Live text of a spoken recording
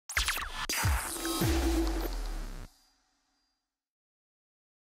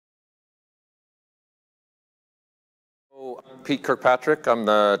I'm Pete Kirkpatrick. I'm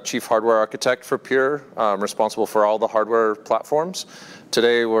the Chief Hardware Architect for Pure. I'm responsible for all the hardware platforms.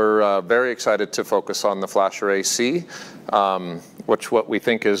 Today we're very excited to focus on the FlashArray-C, which what we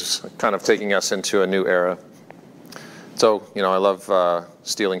think is kind of taking us into a new era. So, I love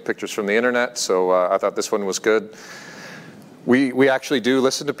stealing pictures from the internet, so I thought this one was good. We actually do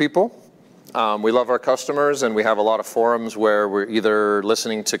listen to people. We love our customers, and we have a lot of forums where we're either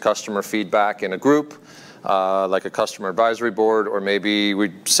listening to customer feedback in a group, like a customer advisory board, or maybe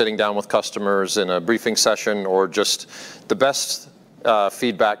we're sitting down with customers in a briefing session, or just the best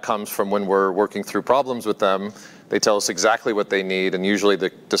feedback comes from when we're working through problems with them. They tell us exactly what they need, and usually the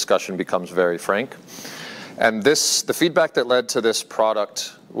discussion becomes very frank. And the feedback that led to this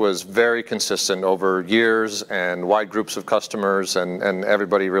product was very consistent over years and wide groups of customers, and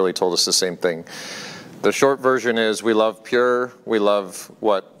everybody really told us the same thing. The short version is we love Pure. We love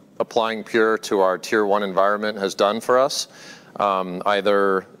what applying Pure to our Tier 1 environment has done for us.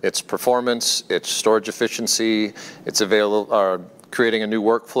 Either its performance, its storage efficiency, it's creating a new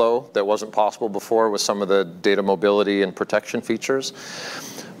workflow that wasn't possible before with some of the data mobility and protection features.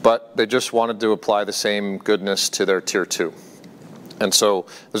 But they just wanted to apply the same goodness to their Tier 2. And so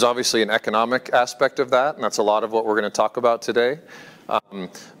there's obviously an economic aspect of that, and that's a lot of what we're going to talk about today.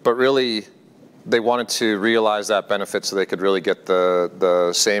 But really, they wanted to realize that benefit so they could really get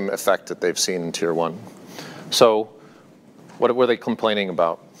the same effect that they've seen in Tier 1. So what were they complaining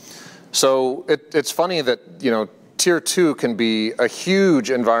about? So it's funny that, Tier 2 can be a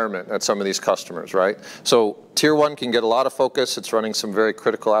huge environment at some of these customers, right? So Tier 1 can get a lot of focus. It's running some very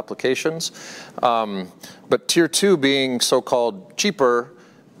critical applications. But Tier 2 being so-called cheaper,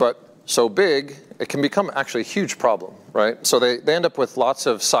 but so big, it can become actually a huge problem, right? So they end up with lots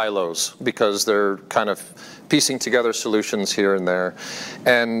of silos because they're kind of piecing together solutions here and there.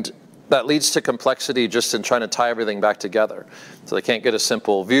 And that leads to complexity just in trying to tie everything back together. So they can't get a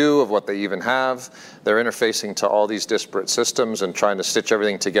simple view of what they even have. They're interfacing to all these disparate systems, and trying to stitch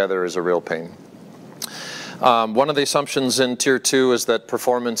everything together is a real pain. One of the assumptions in Tier 2 is that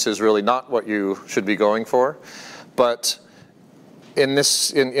performance is really not what you should be going for. But in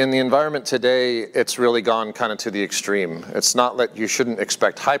the environment today, it's really gone kind of to the extreme. It's not that you shouldn't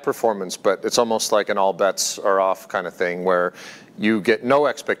expect high performance, but it's almost like an all bets are off kind of thing, where you get no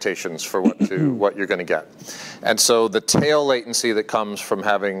expectations for what you're going to get. And so the tail latency that comes from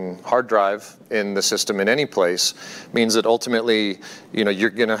having hard drive in the system in any place means that ultimately, you're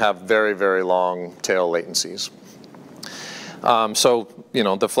going to have very, very long tail latencies. So,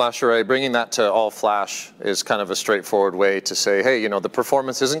 the FlashArray, bringing that to all flash is kind of a straightforward way to say, hey, the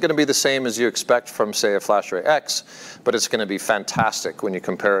performance isn't going to be the same as you expect from, say, a FlashArray X, but it's going to be fantastic when you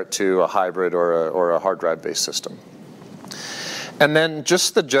compare it to a hybrid or a hard drive-based system. And then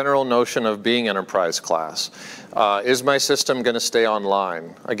just the general notion of being enterprise class. Is my system going to stay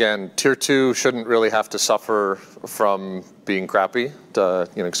online? Again, Tier 2 shouldn't really have to suffer from being crappy,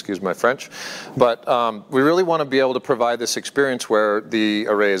 excuse my French. But we really want to be able to provide this experience where the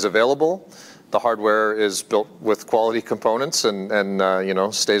array is available, the hardware is built with quality components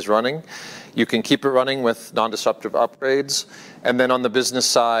and stays running. You can keep it running with non-disruptive upgrades. And then on the business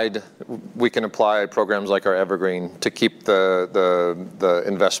side, we can apply programs like our Evergreen to keep the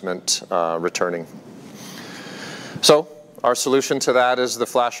investment returning. So our solution to that is the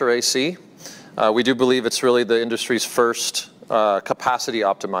FlashArray-C. We do believe it's really the industry's first capacity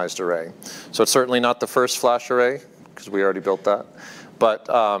optimized array. So it's certainly not the first FlashArray, because we already built that. But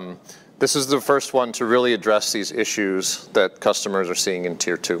this is the first one to really address these issues that customers are seeing in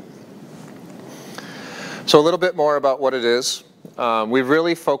Tier 2. So a little bit more about what it is. We've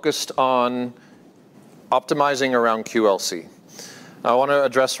really focused on optimizing around QLC. I want to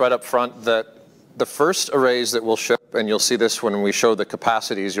address right up front that the first arrays that we'll ship, and you'll see this when we show the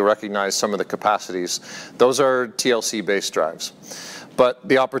capacities, you'll recognize some of the capacities, those are TLC-based drives. But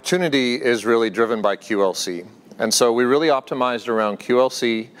the opportunity is really driven by QLC. And so we really optimized around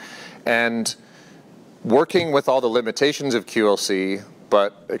QLC and working with all the limitations of QLC,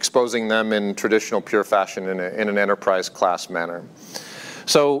 but exposing them in traditional Pure fashion in an enterprise class manner.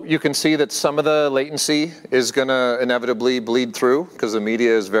 So you can see that some of the latency is going to inevitably bleed through because the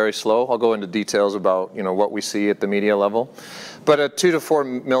media is very slow. I'll go into details about what we see at the media level. But a 2 to 4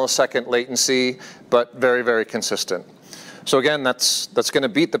 millisecond latency, but very, very consistent. So again, that's going to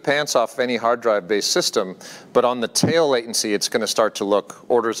beat the pants off any hard drive based system. But on the tail latency, it's going to start to look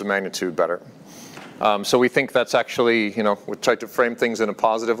orders of magnitude better. So we think that's actually, we tried to frame things in a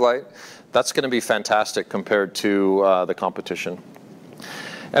positive light. That's going to be fantastic compared to the competition.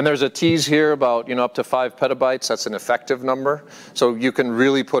 And there's a tease here about up to 5 petabytes. That's an effective number. So you can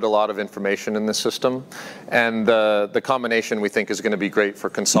really put a lot of information in this system. And the combination we think is going to be great for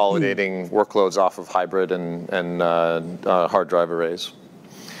consolidating workloads off of hybrid and hard drive arrays.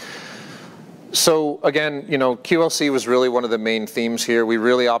 So again, QLC was really one of the main themes here. We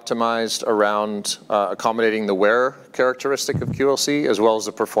really optimized around accommodating the wear characteristic of QLC as well as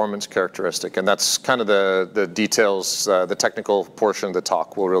the performance characteristic. And that's kind of the details, the technical portion of the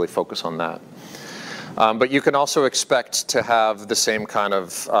talk will really focus on that. But you can also expect to have the same kind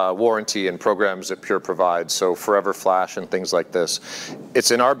of warranty and programs that Pure provides, so Forever Flash and things like this.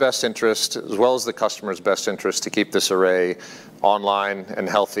 It's in our best interest, as well as the customer's best interest, to keep this array online and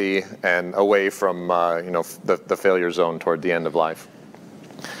healthy and away from the failure zone toward the end of life.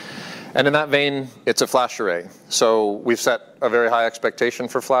 And in that vein, it's a FlashArray. So we've set a very high expectation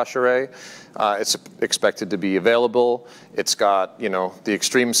for FlashArray. It's expected to be available. It's got the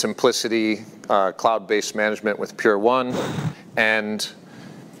extreme simplicity, cloud-based management with Pure One, and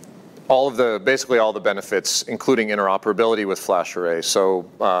basically all the benefits, including interoperability with FlashArray. So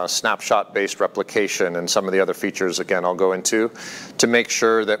snapshot-based replication and some of the other features, again, I'll go into, to make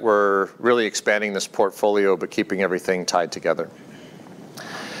sure that we're really expanding this portfolio but keeping everything tied together.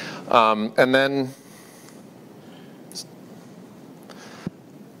 And then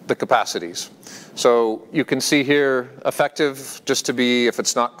the capacities. So you can see here, effective, just to be, if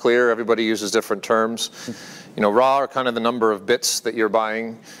it's not clear, everybody uses different terms. Raw are kind of the number of bits that you're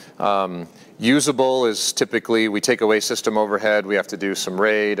buying. Usable is typically, we take away system overhead, we have to do some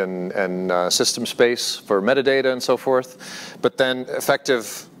RAID and system space for metadata and so forth. But then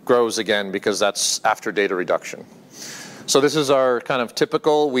effective grows again because that's after data reduction. So this is our kind of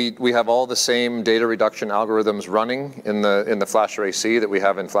typical, we have all the same data reduction algorithms running in the FlashArray C that we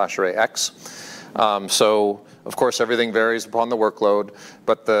have in FlashArray X. So of course everything varies upon the workload,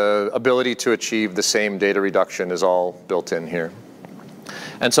 but the ability to achieve the same data reduction is all built in here.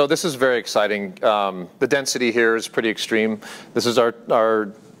 And so this is very exciting. The density here is pretty extreme. This is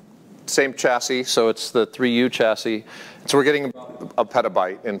our same chassis, so it's the 3U chassis. So we're getting about a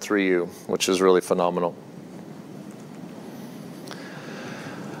petabyte in 3U, which is really phenomenal.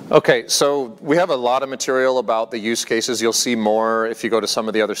 Okay, so we have a lot of material about the use cases. You'll see more if you go to some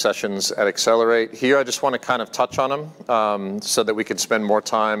of the other sessions at Accelerate. Here I just want to kind of touch on them so that we could spend more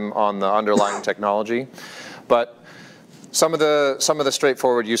time on the underlying technology. But some of the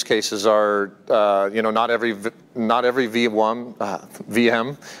straightforward use cases are, not every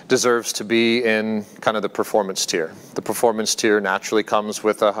VM deserves to be in kind of the performance tier. The performance tier naturally comes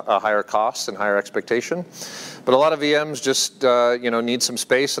with a higher cost and higher expectation. But a lot of VMs just need some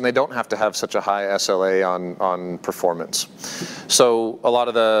space, and they don't have to have such a high SLA on performance. So a lot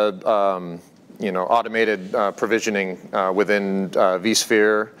of the automated provisioning within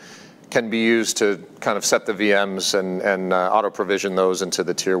vSphere can be used to kind of set the VMs and auto-provision those into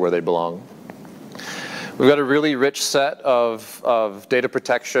the tier where they belong. We've got a really rich set of data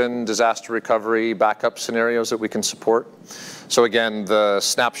protection, disaster recovery, backup scenarios that we can support. So again, the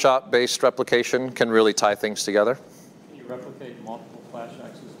snapshot-based replication can really tie things together. Can you replicate multiple flash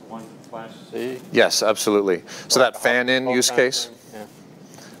X's to one flash C? Yes, absolutely. So that fan-in use case,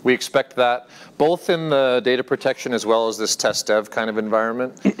 we expect that both in the data protection as well as this test dev kind of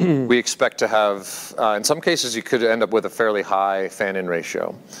environment. We expect to have, in some cases, you could end up with a fairly high fan-in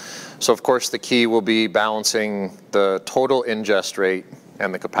ratio. So of course, the key will be balancing the total ingest rate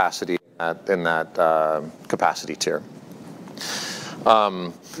and the capacity in that capacity tier.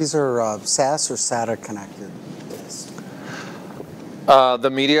 These are SAS or SATA connected?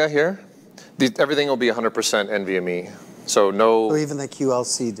 The media here, everything will be 100% NVMe. So So even the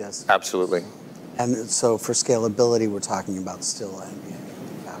QLC disk? Absolutely. And so for scalability, we're talking about still NVMe.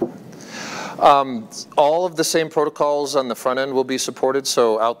 All of the same protocols on the front end will be supported.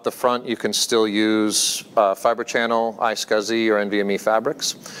 So out the front, you can still use Fiber Channel, iSCSI, or NVMe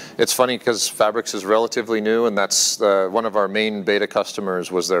Fabrics. It's funny because Fabrics is relatively new, and that's one of our main beta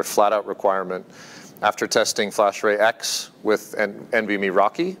customers was their flat-out requirement. After testing FlashArray X with NVMe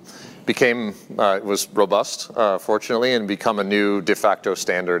Rocky, was robust, fortunately, and become a new de facto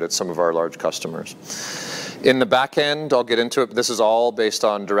standard at some of our large customers. In the back end, I'll get into it, but this is all based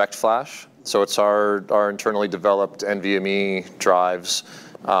on direct flash. So it's our internally developed NVMe drives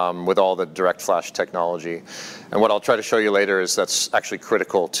with all the direct flash technology. And what I'll try to show you later is that's actually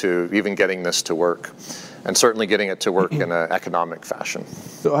critical to even getting this to work, and certainly getting it to work in an economic fashion.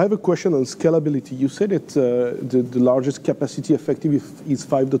 So I have a question on scalability. You said that the largest capacity effective is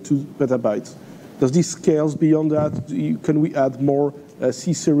 5.2 petabytes. Does this scale beyond that? Can we add more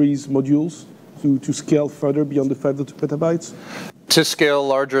C-series modules to scale further beyond the 5.2 petabytes? To scale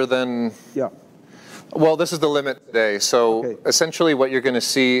larger than... Yeah. Well, this is the limit today. So essentially what you're going to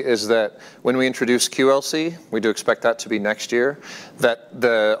see is that when we introduce QLC, we do expect that to be next year,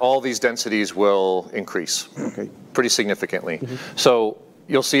 that all these densities will increase pretty significantly. So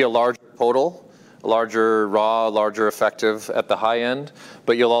you'll see a larger total, larger raw, larger effective at the high end,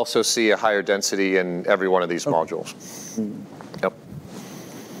 but you'll also see a higher density in every one of these modules. Yep.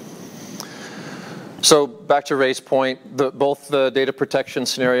 So back to Ray's point, both the data protection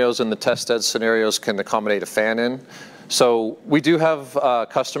scenarios and the test edge scenarios can accommodate a fan-in. So we do have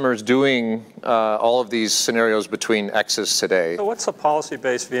customers doing all of these scenarios between X's today. So what's the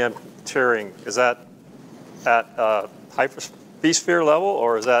policy-based VM tiering? Is that at vSphere level,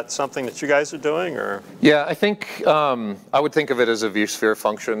 or is that something that you guys are doing? Or? Yeah, I think I would think of it as a vSphere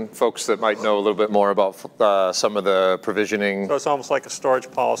function. Folks that might know a little bit more about some of the provisioning. So it's almost like a storage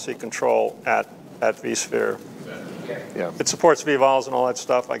policy control at vSphere. Yeah. It supports vVols and all that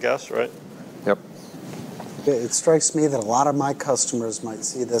stuff, I guess, right? Yep. It strikes me that a lot of my customers might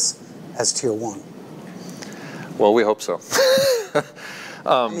see this as tier 1. Well, we hope so.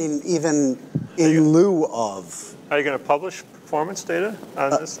 I mean, even in lieu of. Are you going to publish performance data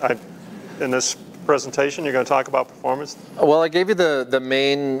on this? In this presentation, you're going to talk about performance? Well, I gave you the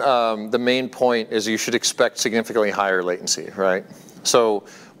main point is you should expect significantly higher latency, right? So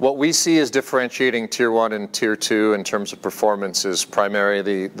what we see as differentiating tier 1 and tier 2 in terms of performance is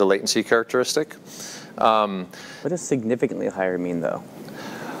primarily the latency characteristic. What does significantly higher mean, though?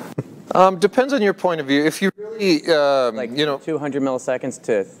 Depends on your point of view. If you really, like, you know, 200 milliseconds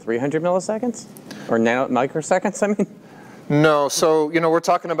to 300 milliseconds, or microseconds. I mean. No, so we're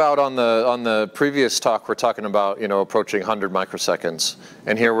talking about on the previous talk, we're talking about approaching 100 microseconds,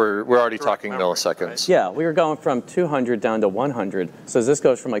 and here we're already talking milliseconds. Right? Yeah, we were going from 200 down to 100. So this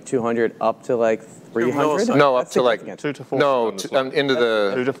goes from like 200 up to like 300. No, up to like 2 to 4. No, into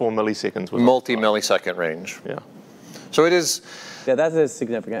the 2 to 4 milliseconds. Multi-millisecond range. Yeah. So it is. Yeah, that is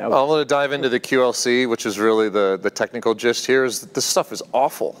significant. I'm going to dive into the QLC, which is really the technical gist here. Is that this stuff is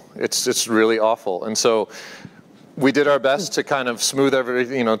awful. It's really awful, and so. We did our best to kind of smooth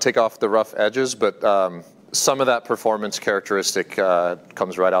everything, take off the rough edges, but some of that performance characteristic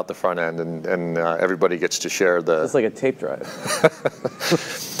comes right out the front end, and everybody gets to share the. It's like a tape drive.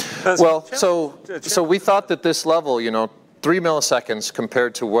 Well, so we thought that this level, 3 milliseconds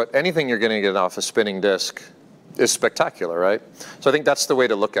compared to anything you're going to get off a spinning disk, is spectacular, right? So I think that's the way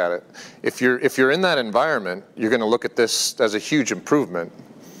to look at it. If you're in that environment, you're going to look at this as a huge improvement.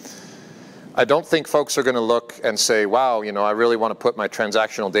 I don't think folks are going to look and say, wow, I really want to put my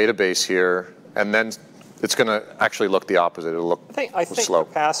transactional database here, and then it's going to actually look the opposite. It'll look I think slow.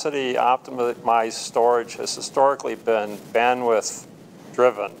 Capacity optimized storage has historically been bandwidth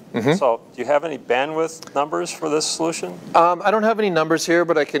driven. So do you have any bandwidth numbers for this solution? I don't have any numbers here,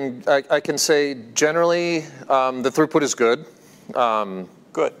 but I can say generally the throughput is good.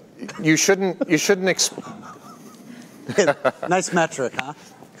 Good. You shouldn't Nice metric, huh?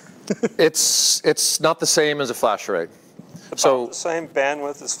 It's not the same as a FlashArray. So the same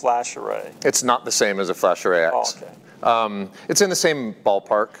bandwidth as FlashArray. It's not the same as a FlashArray X. Oh, okay. It's in the same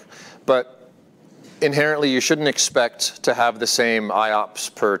ballpark, but inherently you shouldn't expect to have the same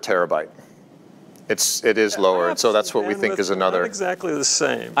IOPS per terabyte. It is lower, and so that's what we think is another. Not exactly the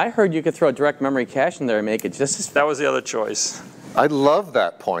same. I heard you could throw direct memory cache in there and make it just as. That was the other choice. I love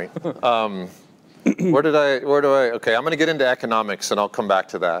that point. Where do I, okay, I'm going to get into economics and I'll come back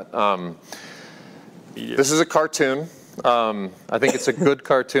to that. This is a cartoon. I think it's a good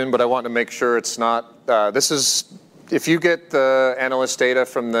cartoon, but I want to make sure it's not, if you get the analyst data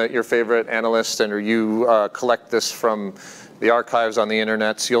from your favorite analyst or you collect this from the archives on the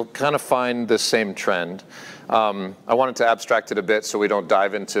internet, you'll kind of find the same trend. I wanted to abstract it a bit so we don't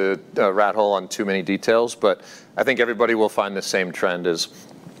dive into a rat hole on too many details, but I think everybody will find the same trend is,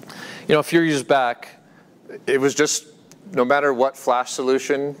 a few years back, it was just, no matter what flash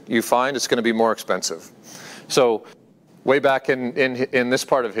solution you find, it's going to be more expensive. So way back in this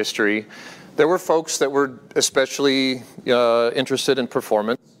part of history, there were folks that were especially interested in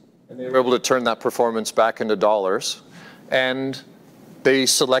performance, and they were able to turn that performance back into dollars. And they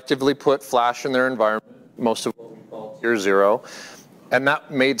selectively put flash in their environment, most of what we call tier 0. And that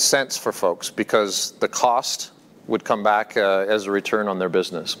made sense for folks because the cost would come back as a return on their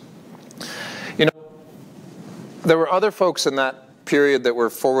business. There were other folks in that period that were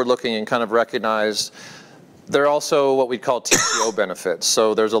forward-looking and kind of recognized there are also what we call TCO benefits.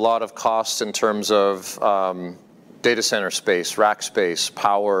 So there's a lot of costs in terms of data center space, rack space,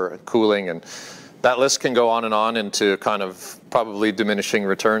 power, cooling, and that list can go on and on into kind of probably diminishing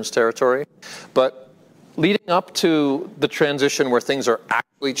returns territory. But leading up to the transition where things are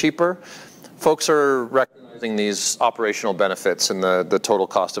actually cheaper, folks are recognizing these operational benefits in the total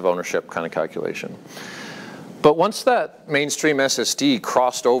cost of ownership kind of calculation. But once that mainstream SSD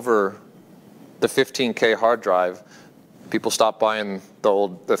crossed over the 15K hard drive, people stopped buying the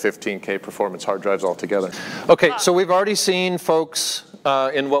 15K performance hard drives altogether. Okay, so we've already seen folks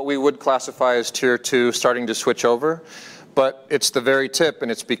in what we would classify as tier 2 starting to switch over, but it's the very tip, and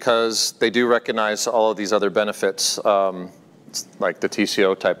it's because they do recognize all of these other benefits, like the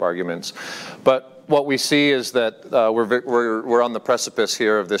TCO type arguments. But what we see is that we're on the precipice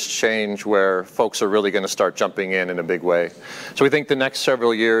here of this change where folks are really going to start jumping in a big way. So we think the next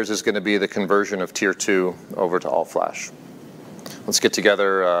several years is going to be the conversion of tier 2 over to all flash. Let's get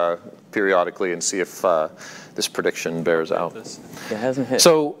together periodically and see if this prediction bears out. It hasn't hit.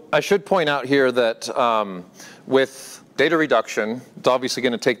 So I should point out here that with data reduction, it's obviously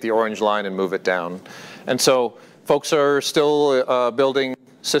going to take the orange line and move it down. And so folks are still building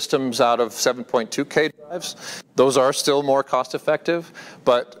systems out of 7.2K drives. Those are still more cost effective,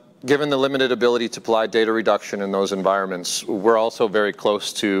 but given the limited ability to apply data reduction in those environments, we're also very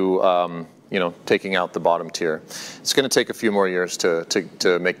close to taking out the bottom tier. It's going to take a few more years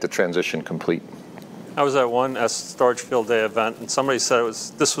to make the transition complete. I was at one Storage Field Day event, and somebody said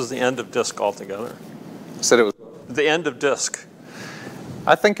this was the end of disk altogether. Said it was the end of disk.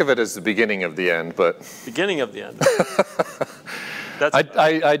 I think of it as the beginning of the end, but beginning of the end.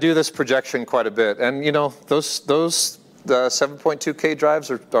 I do this projection quite a bit, and those the 7.2K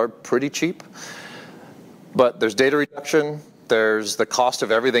drives are pretty cheap, but there's data reduction, there's the cost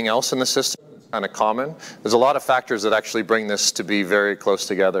of everything else in the system, it's kind of common. There's a lot of factors that actually bring this to be very close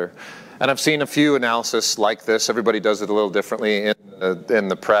together. And I've seen a few analysis like this. Everybody does it a little differently in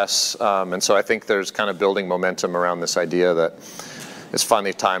the press, and so I think there's kind of building momentum around this idea that it's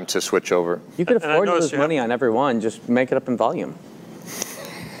finally time to switch over. You could afford to lose money on every one, just make it up in volume.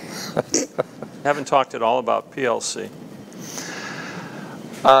 Haven't talked at all about PLC.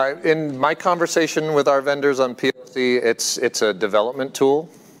 In my conversation with our vendors on PLC, it's a development tool.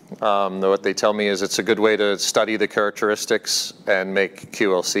 What they tell me is it's a good way to study the characteristics and make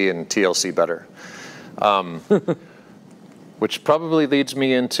QLC and TLC better. Which probably leads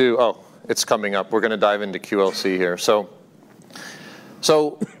me into, it's coming up. We're going to dive into QLC here. So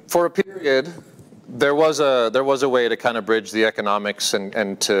for a period, there was a way to kind of bridge the economics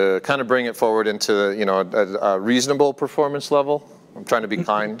and to kind of bring it forward into a reasonable performance level. I'm trying to be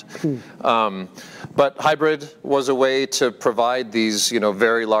kind. But hybrid was a way to provide these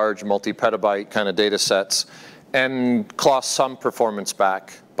very large multi-petabyte kind of data sets and claw some performance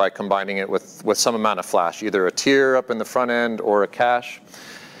back by combining it with some amount of flash, either a tier up in the front end or a cache.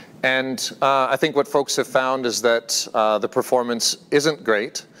 And I think what folks have found is that the performance isn't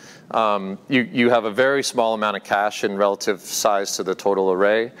great. You have a very small amount of cache in relative size to the total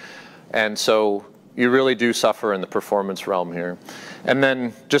array. And so you really do suffer in the performance realm here. And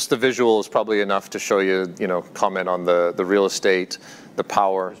then just the visual is probably enough to show you, comment on the real estate, the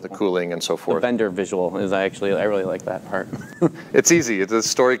power, the cooling, and so forth. The vendor visual is I really like that part. It's easy. The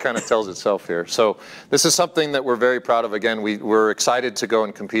story kind of tells itself here. So this is something that we're very proud of. Again, we're excited to go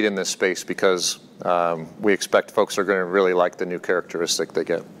and compete in this space because we expect folks are going to really like the new characteristic they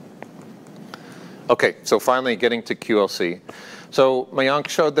get. Okay, so finally getting to QLC. So Mayank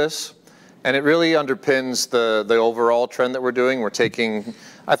showed this. And it really underpins the overall trend that we're doing. We're taking,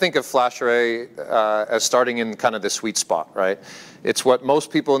 I think of FlashArray as starting in kind of the sweet spot, right? It's what most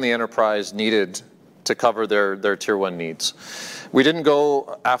people in the enterprise needed to cover their tier 1 needs. We didn't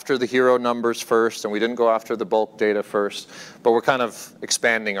go after the hero numbers first, and we didn't go after the bulk data first, but we're kind of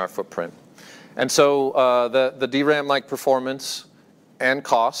expanding our footprint. And so the DRAM-like performance and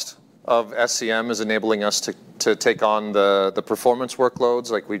cost of SCM is enabling us to take on the performance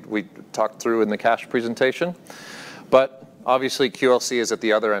workloads like we talked through in the cache presentation. But obviously QLC is at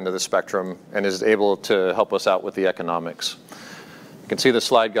the other end of the spectrum and is able to help us out with the economics. You can see the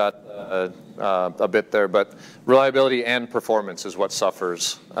slide got a bit there, but reliability and performance is what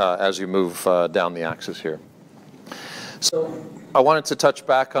suffers as you move down the axis here. So I wanted to touch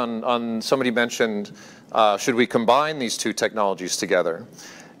back on somebody mentioned, should we combine these two technologies together?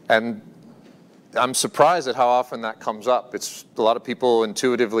 And I'm surprised at how often that comes up. A lot of people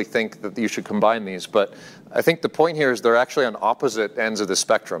intuitively think that you should combine these, but I think the point here is they're actually on opposite ends of the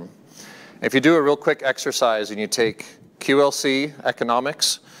spectrum. If you do a real quick exercise and you take QLC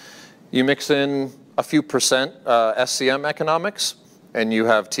economics, you mix in a few percent SCM economics, and you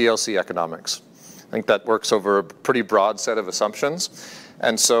have TLC economics. I think that works over a pretty broad set of assumptions.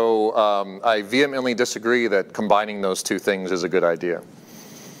 And so I vehemently disagree that combining those two things is a good idea.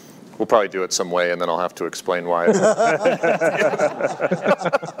 We'll probably do it some way, and then I'll have to explain why. And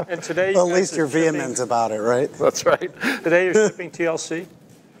today, Well, at least you're vehement about it, right? That's right. Today you're shipping TLC?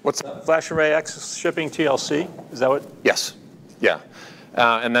 What's that? FlashArray X shipping TLC? Is that what? Yes. Yeah.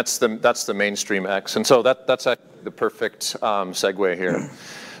 And that's the mainstream X. And so that's actually the perfect segue here.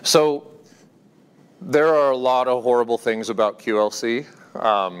 So there are a lot of horrible things about QLC.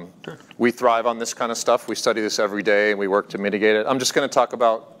 We thrive on this kind of stuff. We study this every day, and we work to mitigate it. I'm just going to talk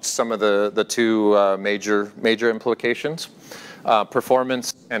about some of the two major implications,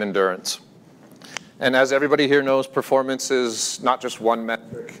 performance and endurance. And as everybody here knows, performance is not just one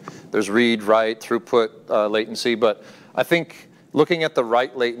metric. There's read, write, throughput, latency. But I think looking at the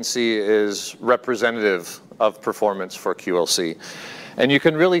write latency is representative of performance for QLC. And you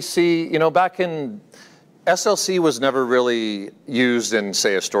can really see, you know, back in SLC was never really used in,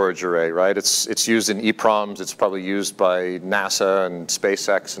 say, a storage array, right? It's used in EEPROMs. It's probably used by NASA and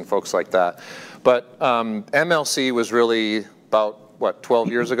SpaceX and folks like that. But MLC was really about, what, 12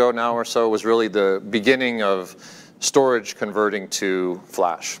 years ago now or so, was really the beginning of storage converting to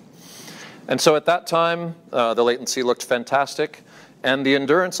flash. And so at that time, the latency looked fantastic, and the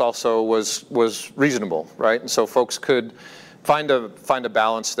endurance also was reasonable, right? And so folks could find a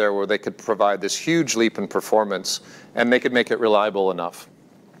balance there where they could provide this huge leap in performance, and they could make it reliable enough.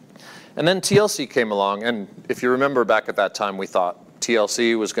 And then TLC came along, and if you remember back at that time, we thought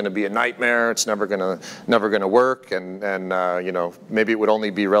TLC was going to be a nightmare. It's never going to work, and you know, maybe it would only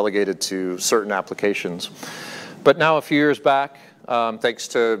be relegated to certain applications. But now, a few years back, thanks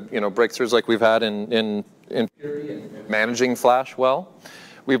to breakthroughs like we've had in Purity and managing flash well,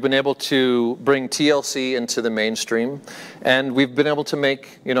 we've been able to bring TLC into the mainstream, and we've been able to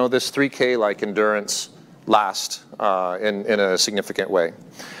make this 3K-like endurance last in a significant way.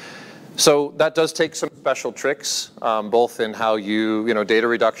 So that does take some special tricks, both in how data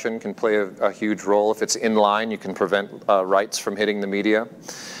reduction can play a huge role. If it's inline, you can prevent writes from hitting the media,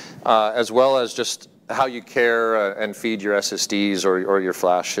 as well as just how you care and feed your SSDs or your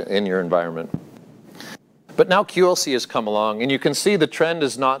flash in your environment. But now QLC has come along, and you can see the trend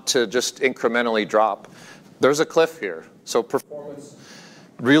is not to just incrementally drop. There's a cliff here. So performance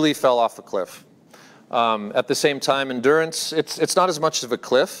really fell off a cliff. At the same time, endurance, it's not as much of a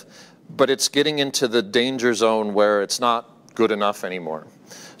cliff, but it's getting into the danger zone where it's not good enough anymore.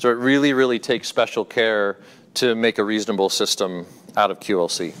 So it really, really takes special care to make a reasonable system out of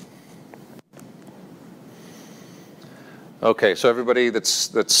QLC. Okay, so everybody that's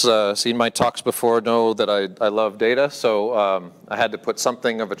seen my talks before know that I love data, so I had to put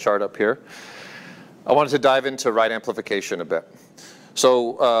something of a chart up here. I wanted to dive into write amplification a bit.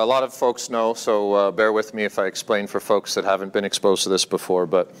 So a lot of folks know, so bear with me if I explain for folks that haven't been exposed to this before,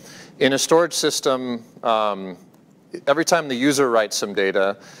 but in a storage system, every time the user writes some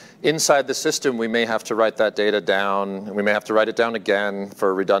data, inside the system we may have to write that data down, and we may have to write it down again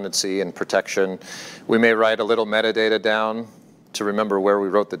for redundancy and protection. We may write a little metadata down to remember where we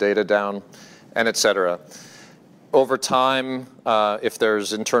wrote the data down, and etc. Over time, if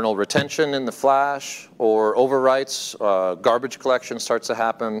there's internal retention in the flash or overwrites, garbage collection starts to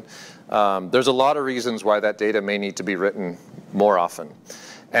happen. There's a lot of reasons why that data may need to be written more often.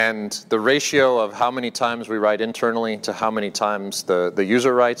 And the ratio of how many times we write internally to how many times the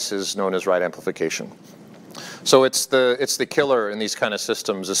user writes is known as write amplification. So it's the killer in these kind of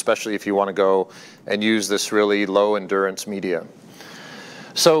systems, especially if you want to go and use this really low endurance media.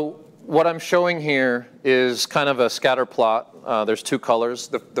 So what I'm showing here is kind of a scatter plot. There's two colors.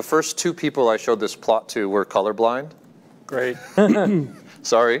 The first two people I showed this plot to were colorblind. Great.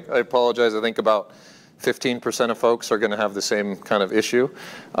 Sorry, I apologize. I think about 15% of folks are going to have the same kind of issue.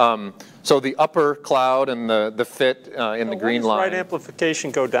 So the upper cloud and the fit in the green line. Write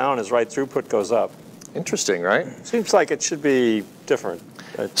amplification go down as write throughput goes up? Interesting, right? Seems like it should be different.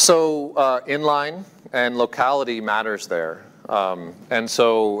 So inline and locality matters there. And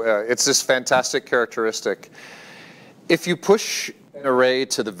so it's this fantastic characteristic. If you push an array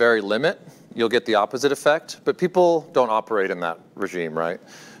to the very limit, you'll get the opposite effect. But people don't operate in that regime, right?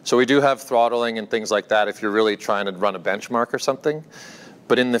 So we do have throttling and things like that if you're really trying to run a benchmark or something.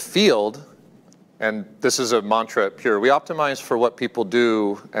 But in the field, and this is a mantra at Pure, we optimize for what people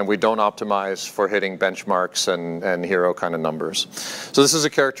do, and we don't optimize for hitting benchmarks and hero kind of numbers. So this is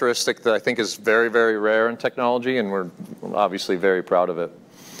a characteristic that I think is very, very rare in technology, and we're obviously very proud of it.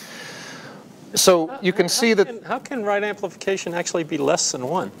 So you can see that... How can write amplification actually be less than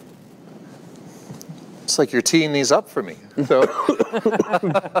 1? It's like you're teeing these up for me. So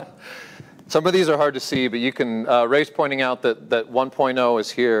some of these are hard to see, but you can, Ray's pointing out that 1.0 is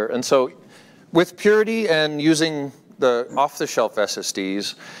here. And so with Purity and using the off-the-shelf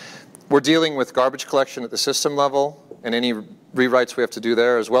SSDs, We're dealing with garbage collection at the system level and any rewrites we have to do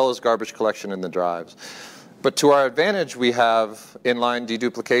there, as well as garbage collection in the drives. But to our advantage, we have inline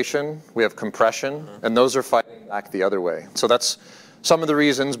deduplication, we have compression, and those are fighting back the other way. So that's some of the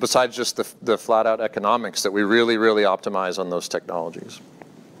reasons, besides just the flat-out economics, that we really, really optimize on those technologies.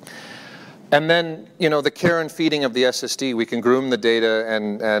 And then, you know, the care and feeding of the SSD, we can groom the data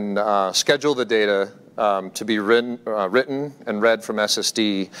and schedule the data to be written and read from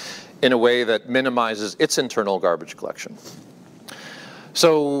SSD in a way that minimizes its internal garbage collection.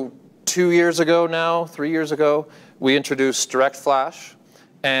 So 2 years ago now, 3 years ago, we introduced Direct Flash.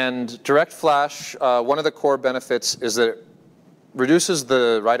 And Direct Flash, one of the core benefits is that it reduces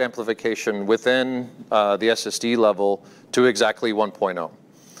the write amplification within the SSD level to exactly 1.0.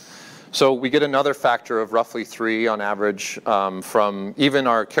 So we get another factor of roughly 3 on average from even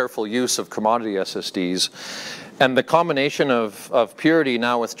our careful use of commodity SSDs. And the combination of Purity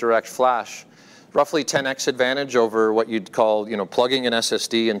now with Direct Flash, roughly 10x advantage over what you'd call, you know, plugging an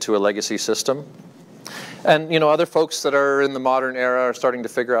SSD into a legacy system. And, you know, other folks that are in the modern era are starting to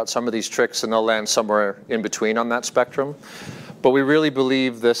figure out some of these tricks, and they'll land somewhere in between on that spectrum. But we really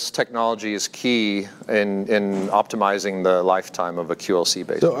believe this technology is key in optimizing the lifetime of a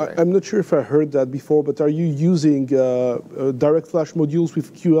QLC-based array. I'm not sure if I heard that before, but are you using Direct Flash modules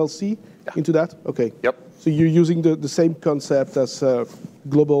with QLC into that? Okay. Yep. So you're using the same concept as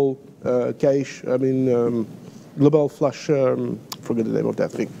global cache, global flash, forget the name of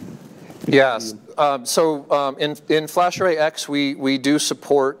that thing. Yes. In FlashArray X, we do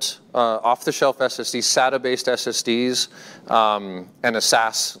support off-the-shelf SSDs, SATA-based SSDs, and a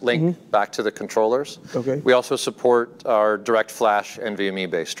SAS link back to the controllers. Okay. We also support our Direct Flash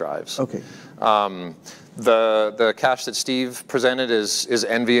NVMe-based drives. Okay. The cache that Steve presented is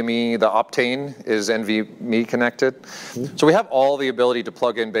NVMe. The Optane is NVMe connected. So we have all the ability to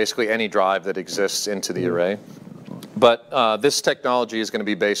plug in basically any drive that exists into the array. But this technology is going to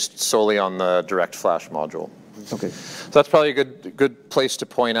be based solely on the Direct Flash module. Okay. So that's probably a good place to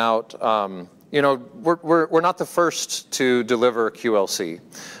point out. You know, we're not the first to deliver QLC,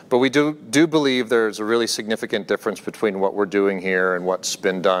 but we do believe there's a really significant difference between what we're doing here and what's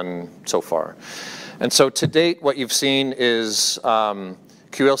been done so far. And so to date, what you've seen is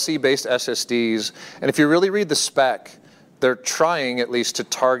QLC-based SSDs. And if you really read the spec, they're trying at least to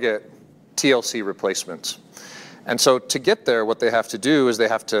target TLC replacements. And so to get there, what they have to do is they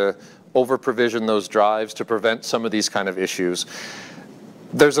have to over-provision those drives to prevent some of these kind of issues.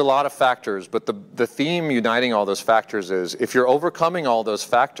 There's a lot of factors, but the theme uniting all those factors is if you're overcoming all those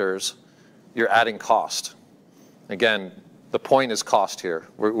factors, you're adding cost. Again, the point is cost here.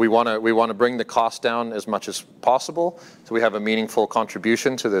 We want to bring the cost down as much as possible so we have a meaningful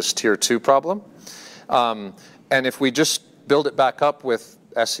contribution to this tier 2 problem. And if we just build it back up with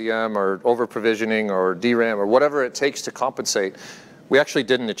SEM or over-provisioning or DRAM or whatever it takes to compensate, we actually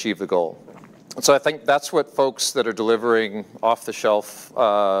didn't achieve the goal. And so I think that's what folks that are delivering off-the-shelf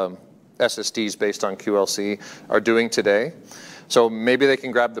SSDs based on QLC are doing today. So maybe they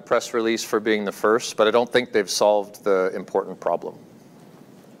can grab the press release for being the first, but I don't think they've solved the important problem.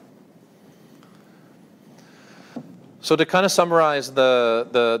 So to kind of summarize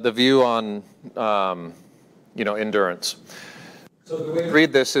the view on you know, endurance. So the way to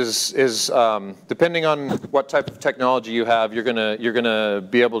read this is depending on what type of technology you have, you're gonna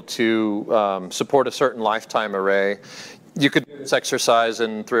be able to support a certain lifetime array. You could do this exercise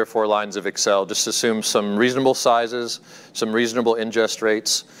in 3 or 4 lines of Excel. Just assume some reasonable sizes, some reasonable ingest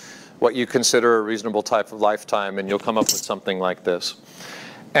rates, what you consider a reasonable type of lifetime, and you'll come up with something like this.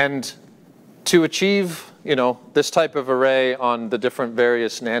 And to achieve, you know, this type of array on the different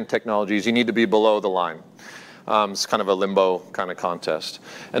various NAND technologies, you need to be below the line. It's kind of a limbo kind of contest.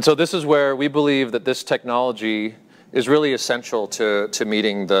 And so this is where we believe that this technology is really essential to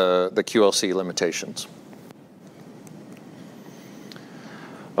meeting the QLC limitations.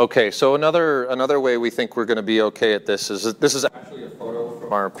 Okay, so another way we think we're going to be okay at this is actually a photo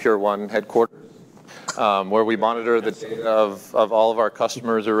from our Pure One headquarters, where we monitor the data of all of our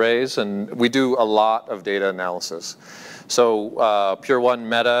customers' arrays, and we do a lot of data analysis. So Pure One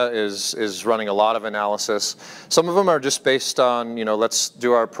Meta is running a lot of analysis. Some of them are just based on, you know, let's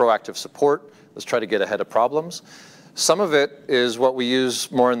do our proactive support. Let's try to get ahead of problems. Some of it is what we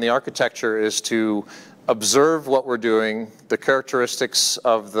use more in the architecture is to observe what we're doing, the characteristics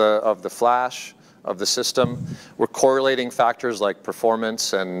of the flash, of the system. We're correlating factors like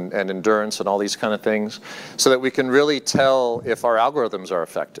performance and endurance and all these kind of things so that we can really tell if our algorithms are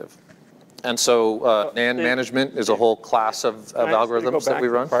effective. And so NAND management is a whole class of algorithms that we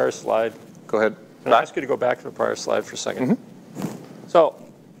run. Prior slide. Go ahead. Can I ask you to go back to the prior slide for a second? So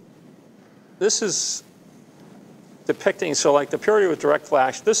this is depicting, so like the purity with direct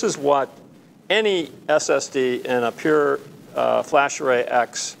flash, this is what any SSD in a pure FlashArray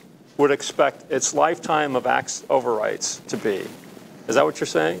X would expect its lifetime of overwrites to be. Is that what you're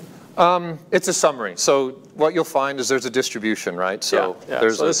saying? It's a summary. So what you'll find is there's a distribution, right? So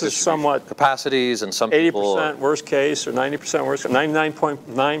there's so this is somewhat capacities, and some 80% worst case, or 90% worst,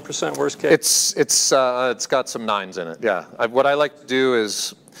 99.9% worst case. It's got some nines in it. Yeah. What I like to do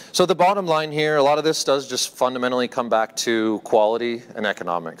is, so the bottom line here, a lot of this does just fundamentally come back to quality and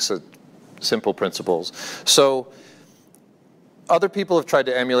economics, simple principles. So other people have tried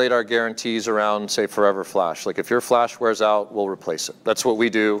to emulate our guarantees around, say, Forever Flash. Like if your flash wears out, we'll replace it. That's what we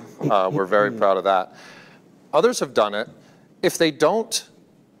do. We're very proud of that. Others have done it. If they don't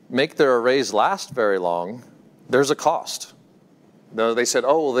make their arrays last very long, there's a cost. They said,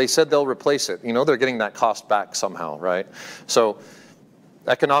 oh, well, they said they'll replace it. You know, they're getting that cost back somehow, right? So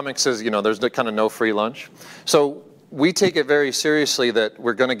economics is, you know, there's kind of no free lunch. So we take it very seriously that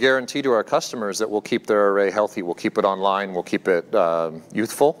we're going to guarantee to our customers that we'll keep their array healthy, we'll keep it online, we'll keep it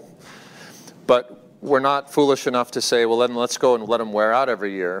youthful. But we're not foolish enough to say, well, then let's go and let them wear out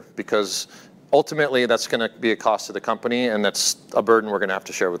every year, because ultimately that's going to be a cost to the company, and that's a burden we're going to have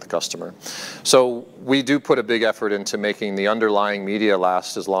to share with the customer. So we do put a big effort into making the underlying media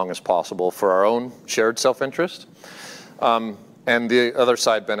last as long as possible for our own shared self-interest. And the other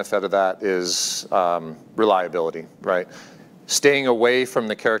side benefit of that is reliability, right? Staying away from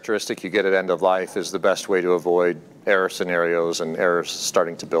the characteristic you get at end of life is the best way to avoid error scenarios and errors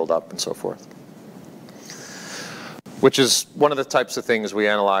starting to build up and so forth. Which is one of the types of things we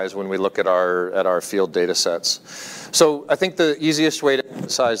analyze when we look at our field data sets. So I think the easiest way to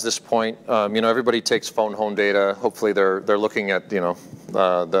emphasize this point, you know, everybody takes phone home data. Hopefully they're looking at, you know,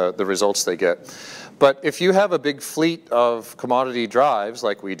 the results they get. But if you have a big fleet of commodity drives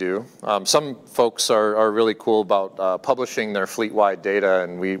like we do, some folks are really cool about publishing their fleet-wide data,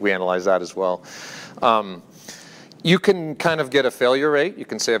 and we analyze that as well. You can kind of get a failure rate. You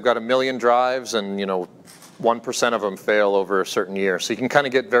can say I've got 1 million drives, and you know, 1% of them fail over a certain year. So you can kind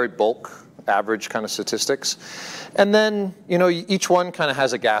of get very bulk, average kind of statistics. And then, you know, each one kind of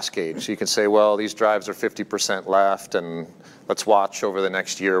has a gas gauge. So you can say, well, these drives are 50% left, and let's watch over the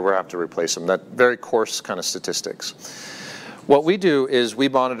next year, we'll have to replace them. That very coarse kind of statistics. What we do is we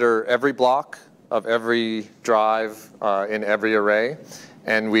monitor every block of every drive in every array,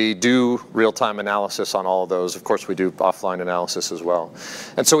 and we do real-time analysis on all of those. Of course, we do offline analysis as well.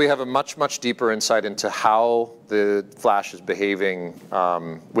 And so we have a much, much deeper insight into how the flash is behaving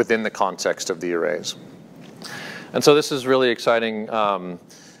within the context of the arrays. And so this is really exciting,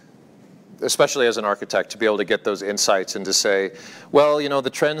 especially as an architect, to be able to get those insights and to say, well, you know, the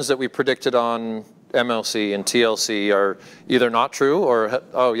trends that we predicted on MLC and TLC are either not true or,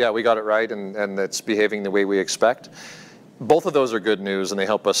 oh yeah, we got it right, and it's behaving the way we expect. Both of those are good news, and they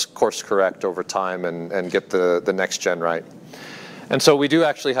help us course correct over time and get the next gen right. And so we do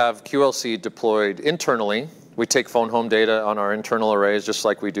actually have QLC deployed internally. We take phone home data on our internal arrays just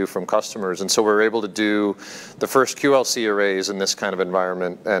like we do from customers. And so we're able to do the first QLC arrays in this kind of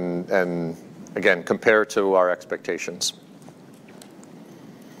environment and again, compare to our expectations.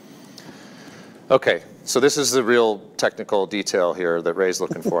 Okay, so this is the real technical detail here that Ray's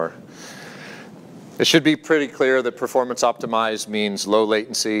looking for. It should be pretty clear that performance optimized means low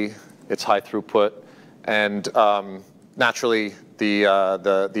latency, it's high throughput, and naturally the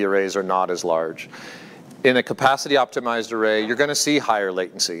arrays are not as large. In a capacity optimized array, you're going to see higher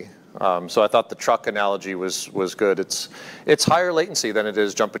latency. So I thought the truck analogy was good. It's higher latency than it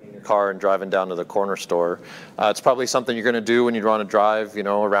is jumping in your car and driving down to the corner store. It's probably something you're going to do when you want to drive, you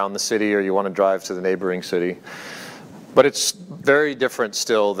know, around the city, or you want to drive to the neighboring city. But it's very different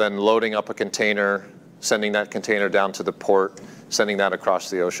still than loading up a container, sending that container down to the port, sending that across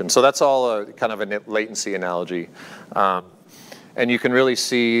the ocean. So that's all a kind of a latency analogy. And you can really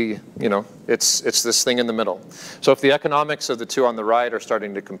see, you know, it's this thing in the middle. So if the economics of the two on the right are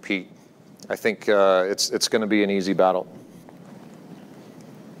starting to compete, I think it's going to be an easy battle.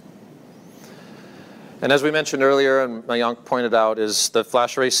 And as we mentioned earlier, and Mayank pointed out, is the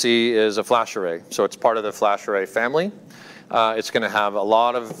FlashArray C is a FlashArray. So it's part of the FlashArray family. It's going to have a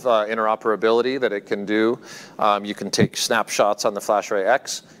lot of interoperability that it can do. You can take snapshots on the FlashArray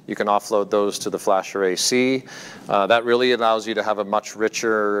X. You can offload those to the FlashArray C. That really allows you to have a much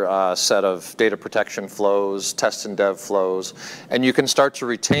richer set of data protection flows, test and dev flows. And you can start to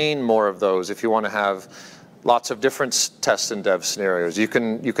retain more of those if you want to have lots of different test and dev scenarios. You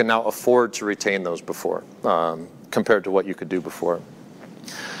can now afford to retain those before, compared to what you could do before.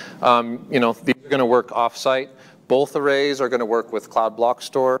 You know, these are going to work off-site. Both arrays are going to work with Cloud Block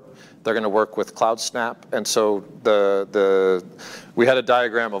Store. They're going to work with CloudSnap. And so we had a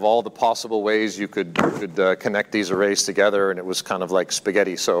diagram of all the possible ways you could connect these arrays together, and it was kind of like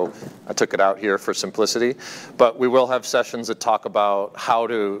spaghetti. So I took it out here for simplicity. But we will have sessions that talk about how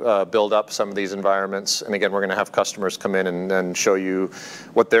to build up some of these environments. And again, we're going to have customers come in and show you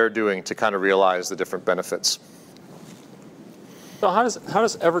what they're doing to kind of realize the different benefits. So how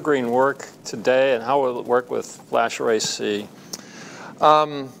does Evergreen work today, and how will it work with FlashArray//C?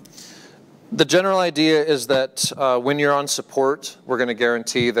 The general idea is that when you're on support, we're going to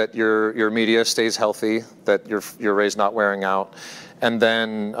guarantee that your media stays healthy, that your array's not wearing out. And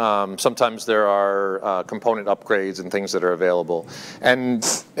then sometimes there are component upgrades and things that are available. And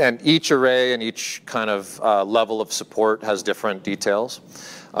each array and each kind of level of support has different details.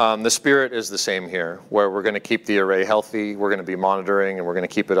 The spirit is the same here, where we're going to keep the array healthy, we're going to be monitoring, and we're going to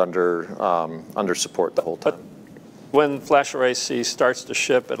keep it under support the whole time. But when FlashArray//C starts to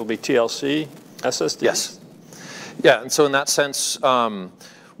ship, it'll be TLC SSDs? Yes. Yeah, and so in that sense,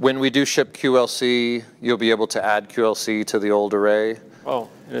 when we do ship QLC, you'll be able to add QLC to the old array. Oh,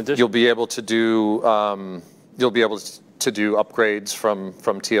 in addition. You'll be able to do upgrades from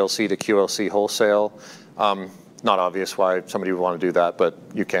TLC to QLC wholesale. Not obvious why somebody would want to do that, but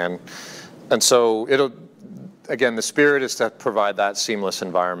you can. And so again, the spirit is to provide that seamless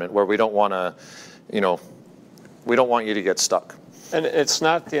environment where we don't want to, we don't want you to get stuck. And it's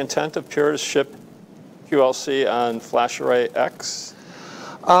not the intent of Pure to ship QLC on FlashArray X?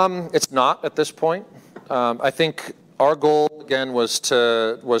 It's not at this point. I think our goal again was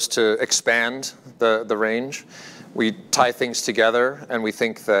to expand the range. We tie things together, and we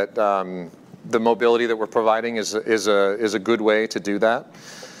think that the mobility that we're providing is a good way to do that.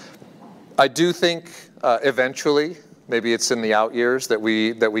 I do think eventually, maybe it's in the out years, that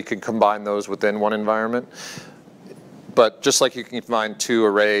we could combine those within one environment. But just like you can combine two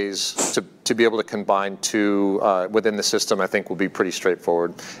arrays, to be able to combine two within the system, I think will be pretty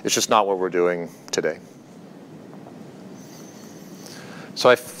straightforward. It's just not what we're doing today. So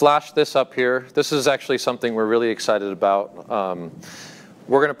I flashed this up here. This is actually something we're really excited about.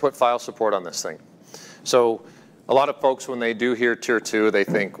 We're going to put file support on this thing. So a lot of folks, when they do hear Tier 2, they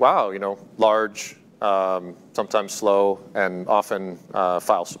think, wow, large, sometimes slow, and often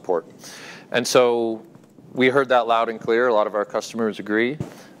file support. And so we heard that loud and clear. A lot of our customers agree.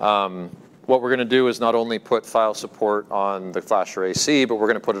 What we're going to do is not only put file support on the FlashArray//C, but we're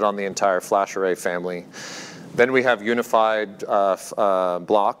going to put it on the entire FlashArray family. Then we have unified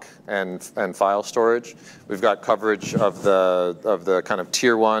block and file storage. We've got coverage of the kind of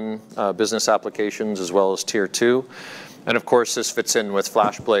Tier 1 business applications as well as Tier 2. And of course, this fits in with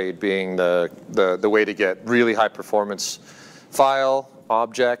FlashBlade being the way to get really high performance file,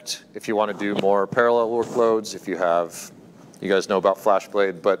 object, if you want to do more parallel workloads, if you guys know about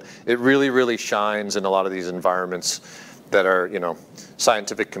FlashBlade, but it really, really shines in a lot of these environments that are,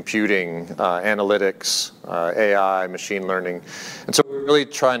 scientific computing, analytics, AI, machine learning. And so we're really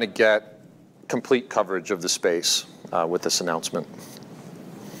trying to get complete coverage of the space with this announcement.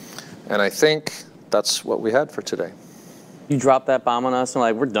 And I think that's what we had for today. You dropped that bomb on us,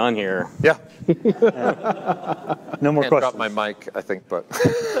 and we're done here. Yeah. No more Can't questions. drop my mic, I think, but.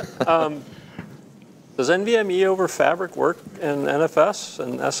 Does NVMe over Fabric work in NFS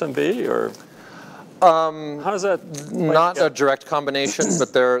and SMB, or how does that? Not a direct combination,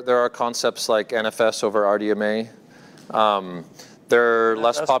 but there are concepts like NFS over RDMA. They're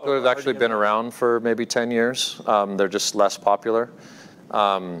less popular. They've actually been around for maybe 10 years. They're just less popular.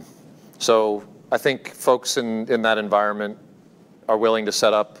 So I think folks in that environment are willing to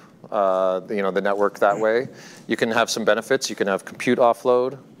set up the network that way. You can have some benefits. You can have compute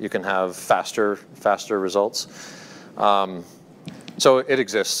offload. You can have faster results. So it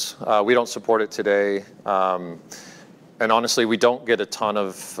exists. We don't support it today. And honestly, we don't get a ton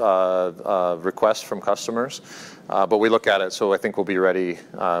of requests from customers. But we look at it, so I think we'll be ready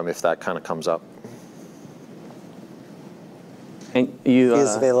if that kind of comes up. And you,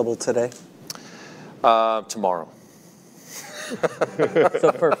 Is available today? Tomorrow.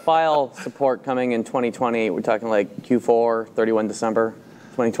 So for file support coming in 2020, we're talking like Q4, 31 December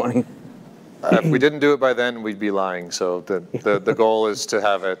 2020? If we didn't do it by then, we'd be lying. So the goal is to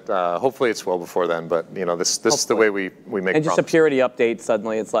have it. Hopefully, it's well before then. But this is the way we make. And just promises. a purity update.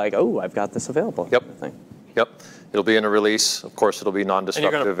 Suddenly, it's like, oh, I've got this available. Yep. Kind of thing. Yep. It'll be in a release. Of course, it'll be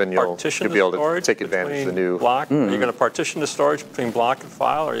non-destructive, and you'll be able to take advantage of the new block. Are you going to partition the storage between block and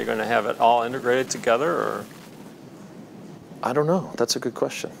file? Or are you going to have it all integrated together? Or I don't know. That's a good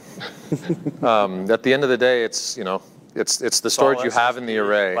question. At the end of the day, it's It's the storage you have in the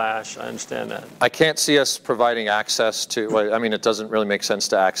array. Flash, I understand that. I can't see us providing access to, well, I mean, it doesn't really make sense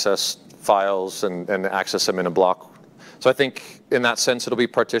to access files and access them in a block. So I think in that sense, it'll be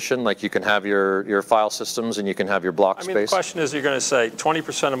partitioned, like you can have your file systems and you can have your block space. The question is, you're going to say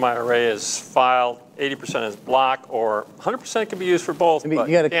 20% of my array is file, 80% is block, or 100% can be used for both, but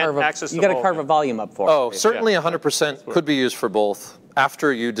you can't carve a volume up for it. Oh, certainly 100% could be used for both.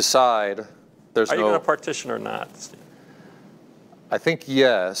 After you decide there's no... Are you going to partition or not, Steve? I think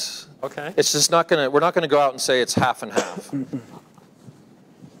yes. Okay. It's just not going to, we're not going to go out and say it's half and half.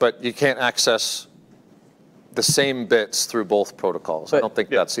 But you can't access the same bits through both protocols. I don't think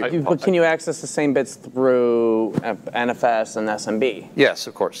that's even But can you access the same bits through NFS and SMB? Yes,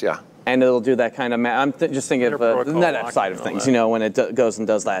 of course, yeah. And it'll do that kind of I'm just thinking of the NetApp side of things, you know, when it goes and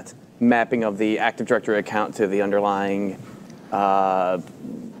does that mapping of the Active Directory account to the underlying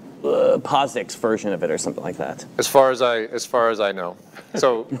POSIX version of it or something like that. As far as I know.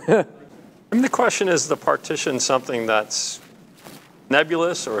 So I mean, the question is, the partition something that's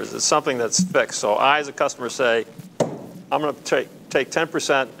nebulous, or is it something that's fixed? So I, as a customer, say, I'm going to take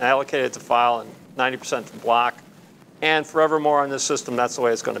 10%, allocate it to file, and 90% to block, and forevermore on this system, that's the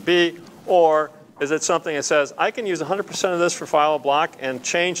way it's going to be. Or is it something that says, I can use 100% of this for file and block and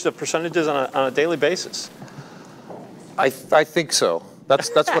change the percentages on a daily basis? I think so. That's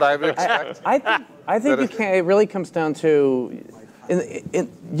what I would expect. I think you can. It really comes down to,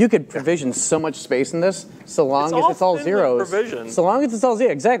 you could provision so much space in this, so long as it's all zeros. So long as it's all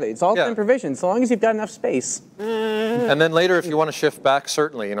zero, exactly. It's all thin provision. So long as you've got enough space. And then later, if you want to shift back,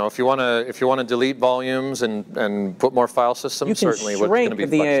 certainly, you know, if you want to delete volumes and put more file systems, certainly, you can shrink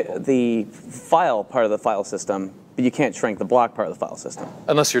the file part of the file system, but you can't shrink the block part of the file system.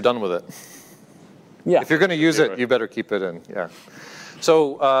 Unless you're done with it. Yeah. If you're going to use it, you better keep it in. Yeah.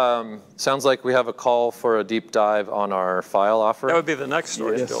 So sounds like we have a call for a deep dive on our file offering. That would be the next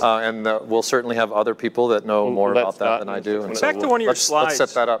story. Yes. And we'll certainly have other people that know more about that than I do. And back to one of your slides.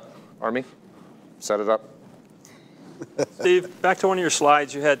 Let's set that up. Army, set it up. Steve, back to one of your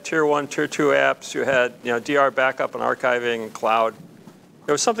slides. You had tier 1, tier 2 apps. You had DR backup and archiving and cloud.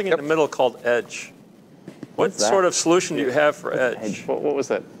 There was something in the middle called Edge. What sort of solution do you have for Edge? What was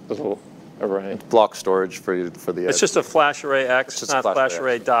that little array? Block storage for the Edge. It's just a FlashArray X. It's not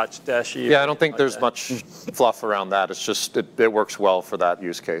FlashArray -E. Yeah, I don't think there's much fluff around that. It's just it works well for that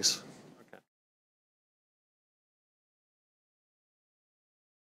use case.